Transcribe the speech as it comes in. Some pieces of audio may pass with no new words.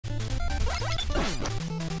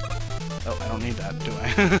Oh, I don't need that, do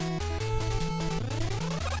I?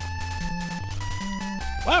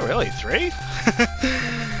 Wow, really? 3?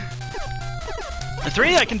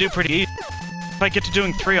 3 I can do pretty easy. If I get to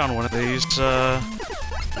doing 3 on one of these,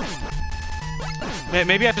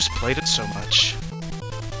 maybe I just played it so much.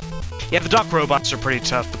 Yeah, the dock robots are pretty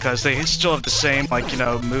tough because they still have the same, like, you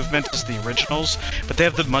know, movement as the originals, but they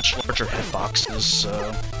have the much larger hitboxes,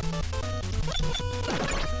 so...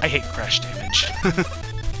 I hate crash damage.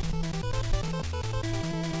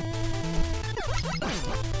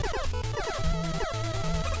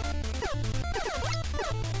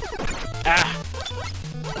 Ah!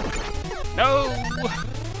 No!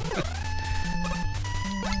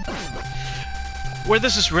 Where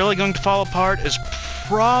this is really going to fall apart is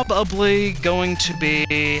probably going to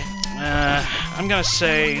be... I'm gonna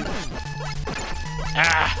say...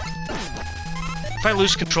 Ah! If I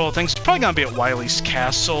lose control of things, it's probably gonna be at Wily's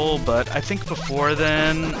castle, but I think before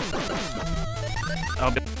then...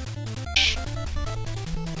 I'll be...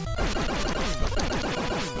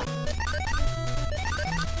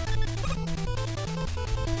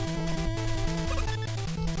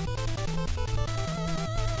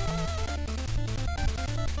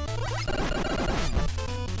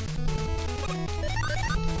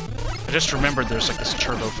 I just remembered there's like this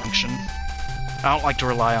turbo function. I don't like to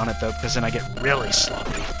rely on it though, because then I get really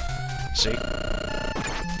sloppy. See?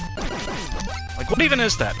 Like, what even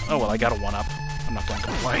is that? Oh well, I got a 1-up. I'm not gonna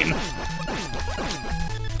complain.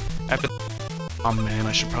 After... Oh man,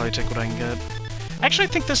 I should probably take what I can get. Actually, I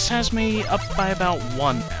think this has me up by about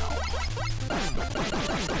 1 now.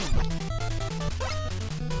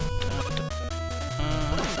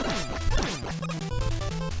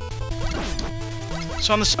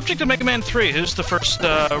 So on the subject of Mega Man 3, who's the first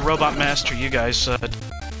robot master you guys... the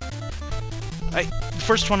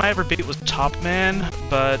first one I ever beat was Top Man,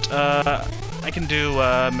 but I can do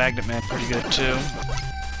Magnet Man pretty good too.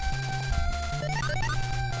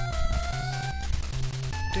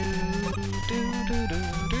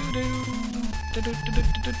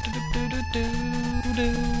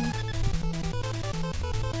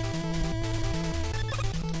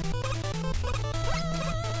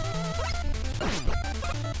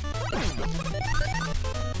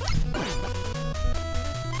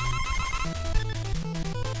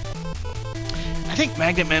 I think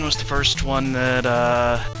Magnet Man was the first one that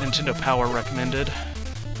Nintendo Power recommended.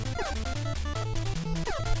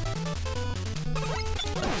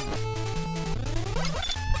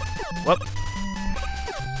 Whoop.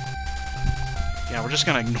 Yeah, we're just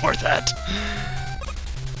gonna ignore that.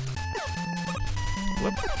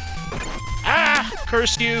 Whoop. Ah!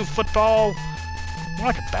 Curse you, football! More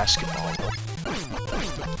like a basketball.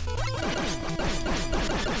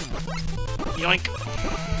 Yoink.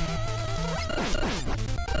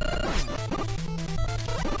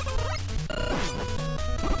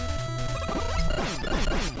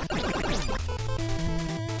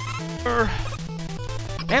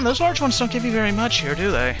 Man, those large ones don't give you very much here, do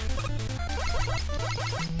they?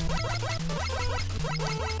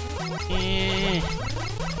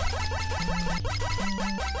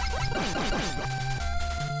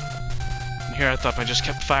 Here, I thought if I just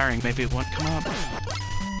kept firing, maybe it wouldn't come up.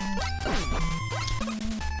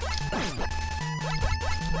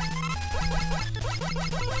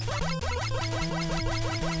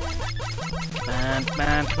 Come on, come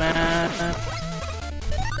on, come on.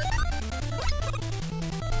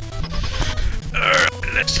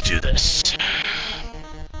 Let's do this.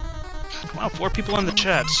 Wow, 4 people in the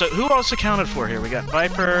chat. So who else accounted for here? We got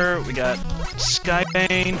Viper, we got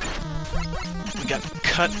Skybane, we got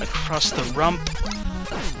Cut across the rump.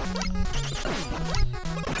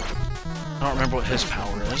 I don't remember what his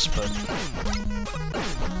power is, but...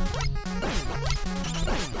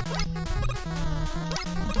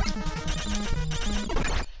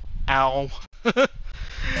 Ow.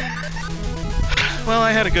 Well,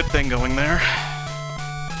 I had a good thing going there.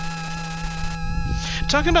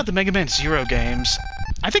 Talking about the Mega Man Zero games,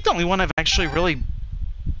 I think the only one I've actually really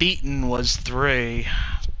beaten was 3.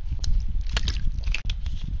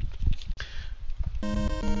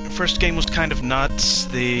 First game was kind of nuts.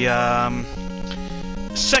 The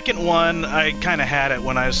second one, I kind of had it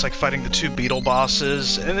when I was like fighting the 2 Beetle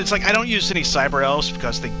bosses, and it's like I don't use any Cyber Elves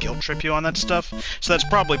because they guilt trip you on that stuff, so that's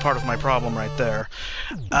probably part of my problem right there.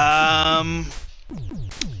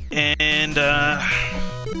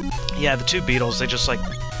 Yeah, the 2 Beetles, they just, like,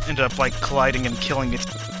 ended up, like, colliding and killing them,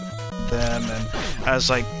 and I was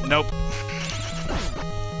like, nope.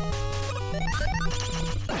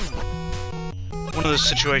 One of those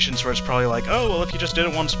situations where it's probably like, oh, well, if you just did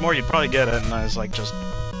it once more, you'd probably get it, and I was like, just...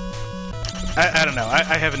 I don't know.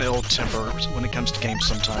 I have an ill temper when it comes to games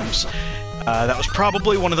sometimes. That was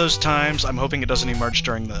probably one of those times. I'm hoping it doesn't emerge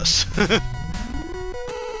during this.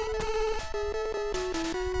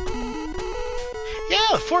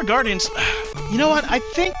 Yeah, Four Guardians. You know what? I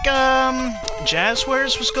think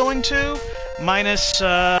Jazzwares was going to, minus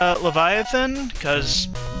Leviathan, because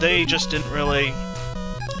they just didn't really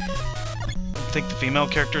think the female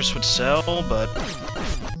characters would sell, but...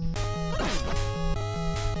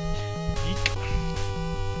 Eek.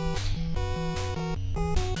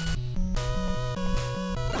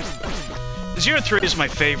 03 is my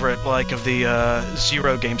favorite, like, of the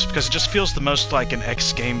Zero games, because it just feels the most like an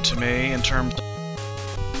X game to me, in terms of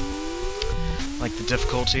like the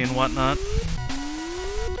difficulty and whatnot.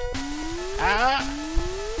 Ah!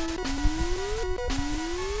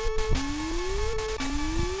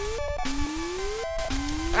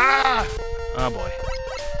 Ah! Oh boy.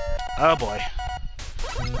 Oh boy.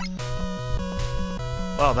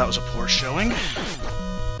 Well, that was a poor showing.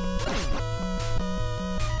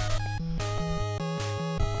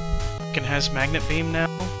 Has magnet beam now.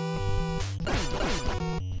 No,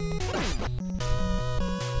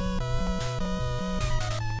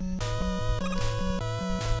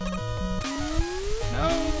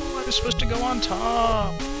 I was supposed to go on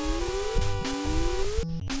top.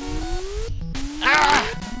 Ah!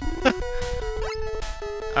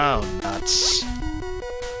 Oh, nuts.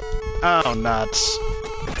 Oh, nuts.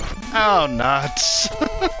 Oh, nuts.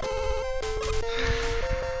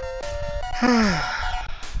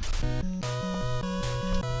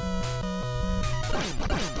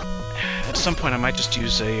 At some point, I might just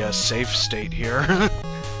use a save state here.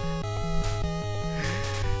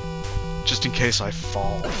 Just in case I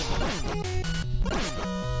fall.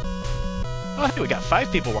 Oh, hey, we got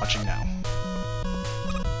 5 people watching now.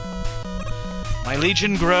 My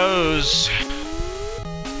legion grows.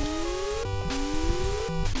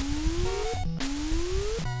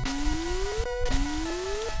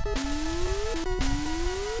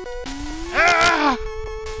 Ah!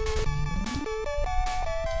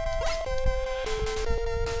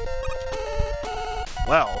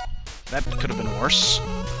 Well, that could have been worse.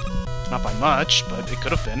 Not by much, but it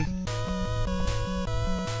could have been.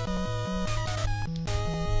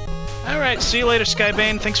 Alright, see you later,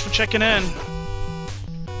 Skybane. Thanks for checking in.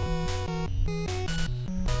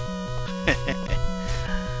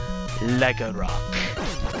 Like a rock.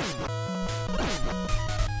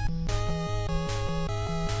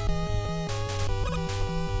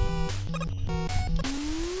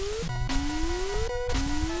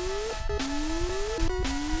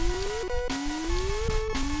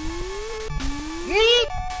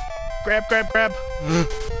 Grab, grab, grab.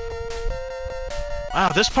 Wow,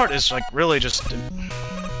 this part is, like, really just putting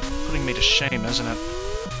me to shame, isn't it?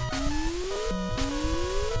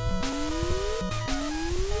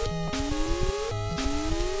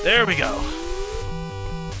 There we go.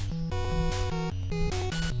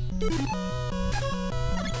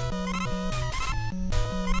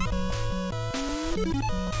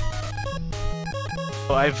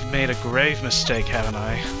 Oh, I've made a grave mistake, haven't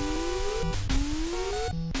I?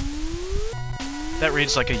 That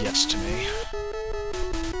reads like a yes to me.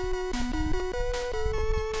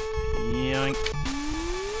 Yoink.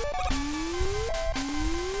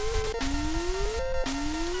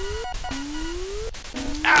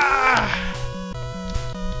 Ah!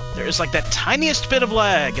 There is like that tiniest bit of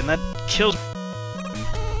lag, and that kills me.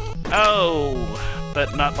 Oh,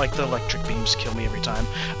 but not like the electric beams kill me every time.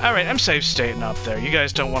 Alright, I'm safe stating up there. You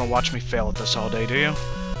guys don't want to watch me fail at this all day, do you?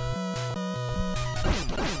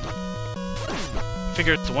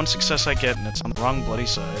 Figure it's the one success I get, and it's on the wrong bloody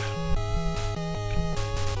side.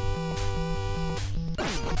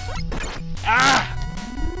 Ah!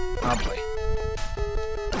 Oh boy.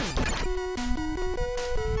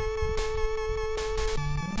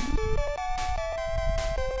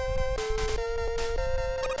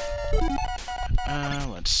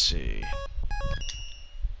 Let's see.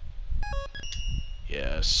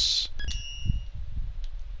 Yes.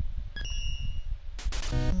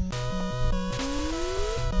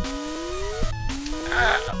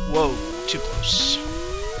 Whoa, too close.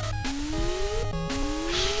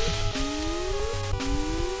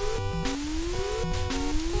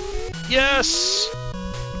 Yes!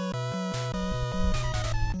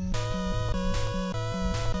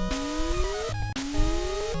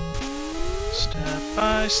 Step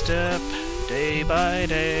by step, day by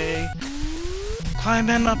day,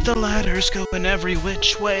 climbing up the ladders, going every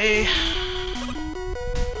which way.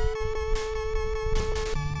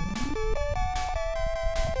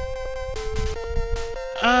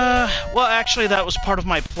 Well, actually, that was part of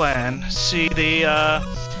my plan. See, the,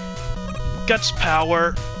 Guts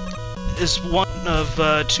power is one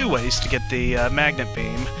of two ways to get the magnet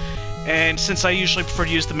beam. And since I usually prefer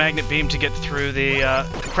to use the magnet beam to get through the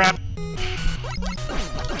crap...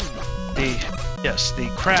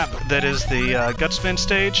 the crap that is the gut spin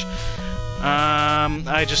stage,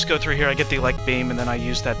 I just go through here, I get the elect beam, and then I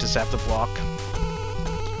use that to zap the block.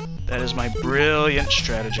 That is my brilliant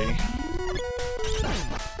strategy.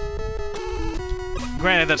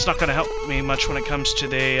 Granted, that's not going to help me much when it comes to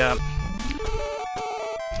the...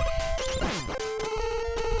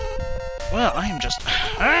 Well, I am just...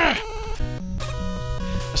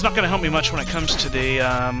 It's not going to help me much when it comes to the,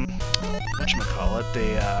 whatchamacallit,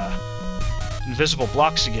 the, invisible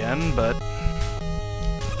blocks again, but...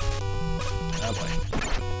 Oh boy.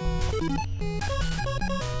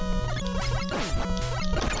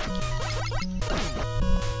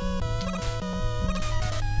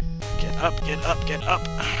 Get up, get up, get up!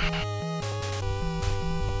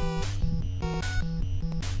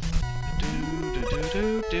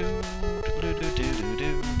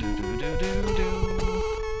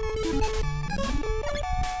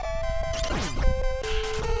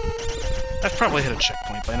 I've probably hit a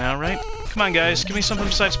checkpoint by now, right? Come on, guys, give me something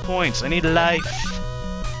besides points. I need life.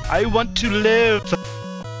 I want to live!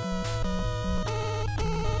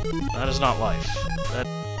 That is not life. That's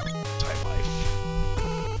life.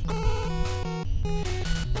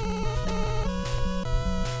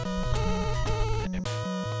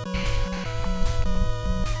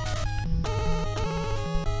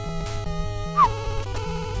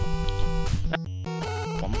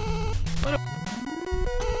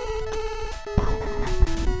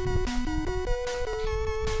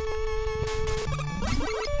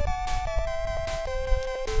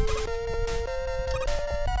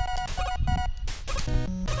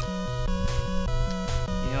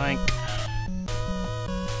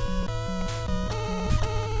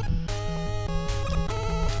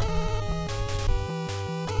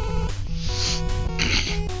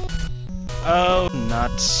 Oh,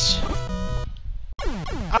 nuts.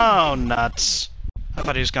 Oh, nuts. I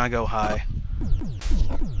thought he was gonna go high.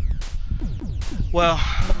 Well,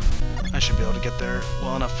 I should be able to get there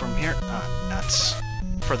well enough from here. Ah, nuts.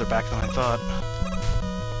 Further back than I thought.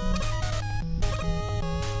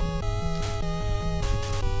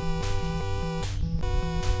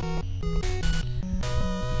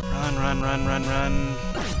 Run, run, run, run, run.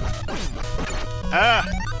 Ah!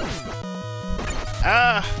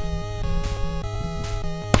 Ah!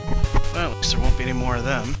 Well, at least there won't be any more of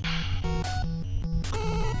them.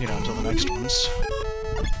 You know, until the next ones.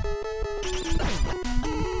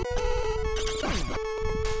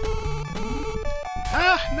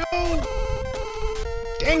 Ah, no!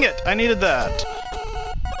 Dang it! I needed that.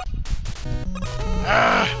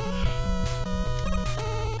 Ah!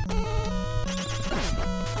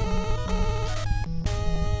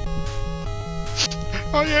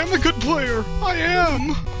 I am a good player! I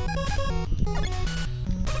am!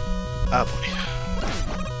 Oh boy.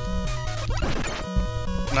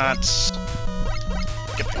 Nuts.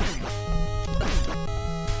 Get back here.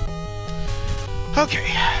 Okay.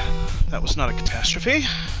 That was not a catastrophe.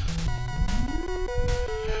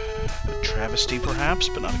 A travesty, perhaps,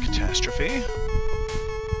 but not a catastrophe.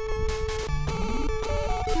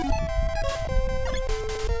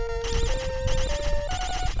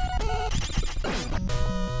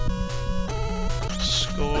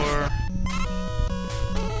 Score.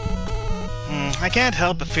 I can't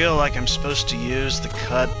help but feel like I'm supposed to use the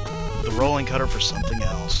rolling cutter for something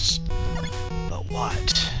else. But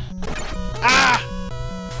what? Ah!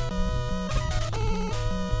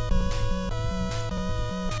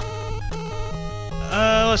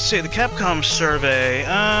 Let's see, the Capcom survey.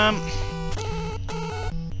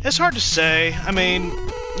 It's hard to say. I mean,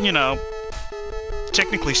 you know,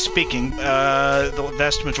 technically speaking, the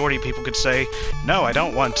vast majority of people could say, no, I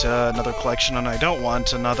don't want another collection, and I don't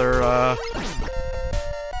want another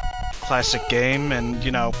classic game, and,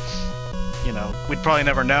 you know, we'd probably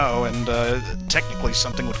never know, and technically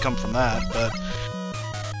something would come from that, but...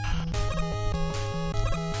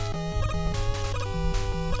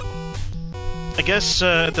 I guess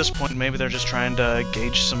at this point maybe they're just trying to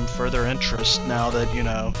gauge some further interest now that, you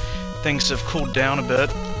know, things have cooled down a bit.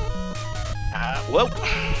 Whoa!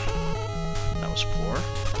 That was poor.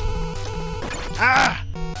 Ah!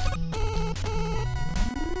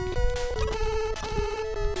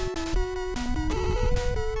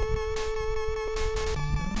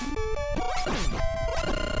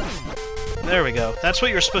 There we go. That's what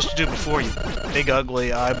you were supposed to do before, you big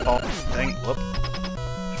ugly eyeball thing. Whoop.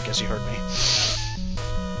 I guess you heard me.